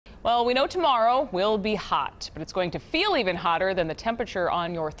Well, we know tomorrow will be hot, but it's going to feel even hotter than the temperature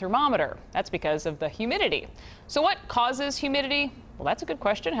on your thermometer. That's because of the humidity. So what causes humidity? Well, that's a good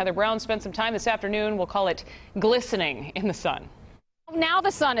question. Heather Brown spent some time this afternoon. We'll call it glistening in the sun. Now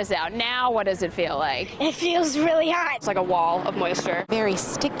the sun is out. Now what does it feel like? It feels really hot. It's like a wall of moisture. Very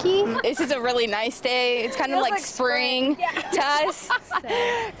sticky. This is a really nice day. It's kind of like spring to us.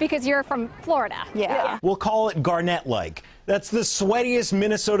 Because you're from Florida. Yeah. We'll call it garnet-like. That's the sweatiest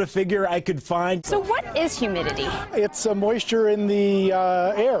Minnesota figure I could find. So what is humidity? It's moisture in the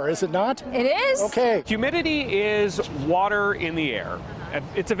air, is it not? It is? Okay. Humidity is water in the air.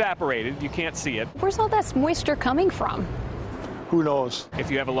 It's evaporated. You can't see it. Where's all this moisture coming from? Who knows?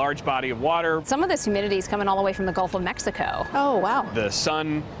 If you have a large body of water, Some of this humidity is coming all the way from the Gulf of Mexico. Oh, wow. the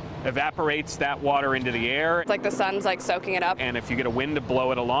sun evaporates that water into the air. It's like the sun's like soaking it up. And if you get a wind to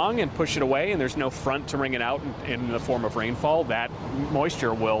blow it along and push it away and there's no front to bring it out in the form of rainfall, that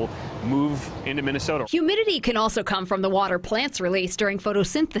moisture will move into Minnesota. Humidity can also come from the water plants release during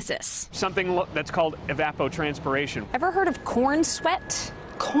photosynthesis. Something that's called evapotranspiration. Ever heard of corn sweat?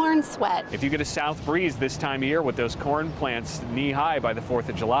 Corn sweat. If you get a south breeze this time of year with those corn plants knee-high by the 4th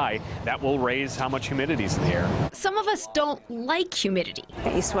of July, that will raise how much humidity is in the air. Some of us don't like humidity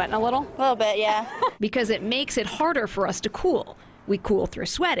Are you sweating a little? A little bit, yeah. because it makes it harder for us to cool. We cool through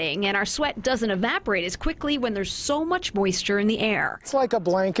sweating, and our sweat doesn't evaporate as quickly when there's so much moisture in the air. It's like a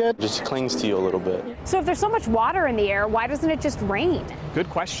blanket. Just clings to you a little bit. So if there's so much water in the air, why doesn't it just rain? Good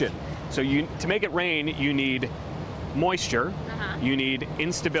question. So to make it rain, you need moisture, you need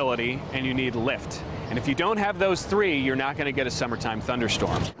instability, and you need lift. And if you don't have those three, you're not going to get a summertime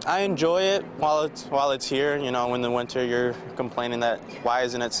thunderstorm. I enjoy it while it's here. You know, in the winter, you're complaining that why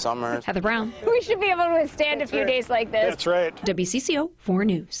isn't it summer? Heather Brown, We should be able to withstand a few days like this. That's right. WCCO 4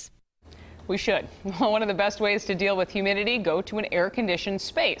 News. We should. One of the best ways to deal with humidity, go to an air-conditioned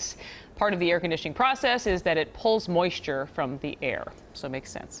space. Part of the air conditioning process is that it pulls moisture from the air, so it makes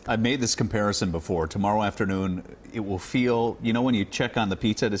sense. I've made this comparison before. Tomorrow afternoon, it will feel, you know when you check on the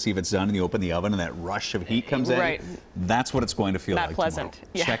pizza to see if it's done and you open the oven and that rush of heat comes Right. in? That's what it's going to feel Not like pleasant. tomorrow.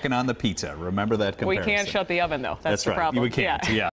 Yeah. Checking on the pizza. Remember that We comparison. can't shut the oven, though. That's the right. problem. We can't, yeah.